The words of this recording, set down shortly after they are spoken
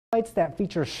Fights that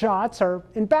feature shots are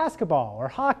in basketball or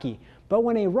hockey, but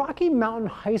when a Rocky Mountain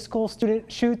High School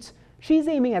student shoots, she's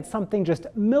aiming at something just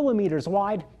millimeters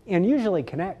wide and usually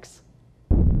connects.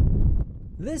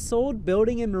 This old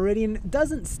building in Meridian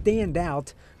doesn't stand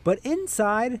out, but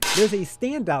inside there's a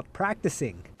standout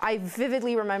practicing. I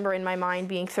vividly remember in my mind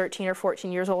being 13 or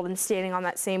 14 years old and standing on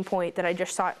that same point that I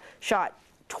just shot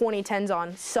 2010s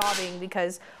on, sobbing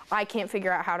because I can't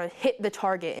figure out how to hit the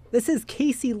target. This is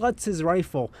Casey Lutz's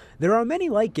rifle. There are many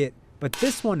like it, but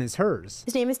this one is hers.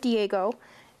 His name is Diego,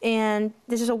 and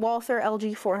this is a Walther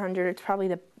LG 400. It's probably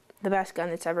the best gun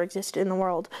that's ever existed in the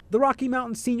world. The Rocky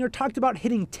Mountain senior talked about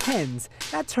hitting 10s.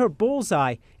 That's her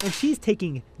bullseye, and she's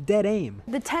taking dead aim.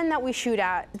 The 10 that we shoot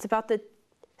at, it's about the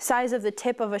size of the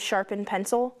tip of a sharpened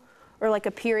pencil, or like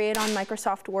a period on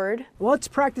Microsoft Word. Lutz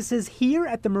practices here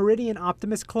at the Meridian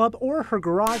Optimist Club or her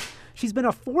garage. She's been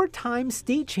a 4-time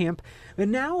state champ,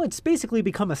 and now it's basically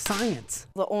become a science.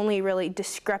 The only really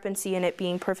discrepancy in it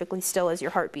being perfectly still is your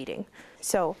heart beating.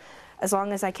 So as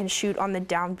long as I can shoot on the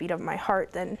downbeat of my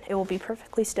heart, then it will be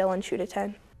perfectly still and shoot a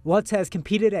 10. Lutz has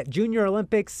competed at Junior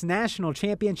Olympics, national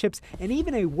championships, and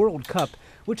even a World Cup,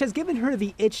 which has given her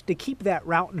the itch to keep that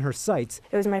route in her sights.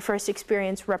 It was my first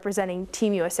experience representing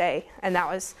Team USA, and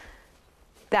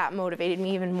that motivated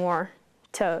me even more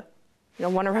to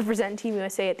want to represent Team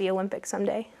USA at the Olympics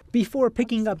someday. Before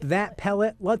picking up that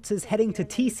pellet, Lutz is heading to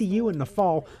TCU in the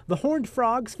fall. The Horned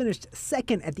Frogs finished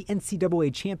second at the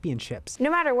NCAA championships.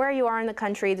 No matter where you are in the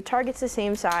country, the target's the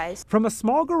same size. From a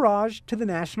small garage to the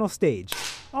national stage,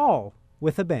 all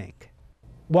with a bank.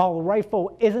 While a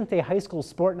rifle isn't a high school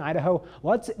sport in Idaho,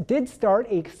 Lutz did start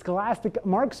a scholastic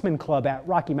marksman club at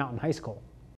Rocky Mountain High School.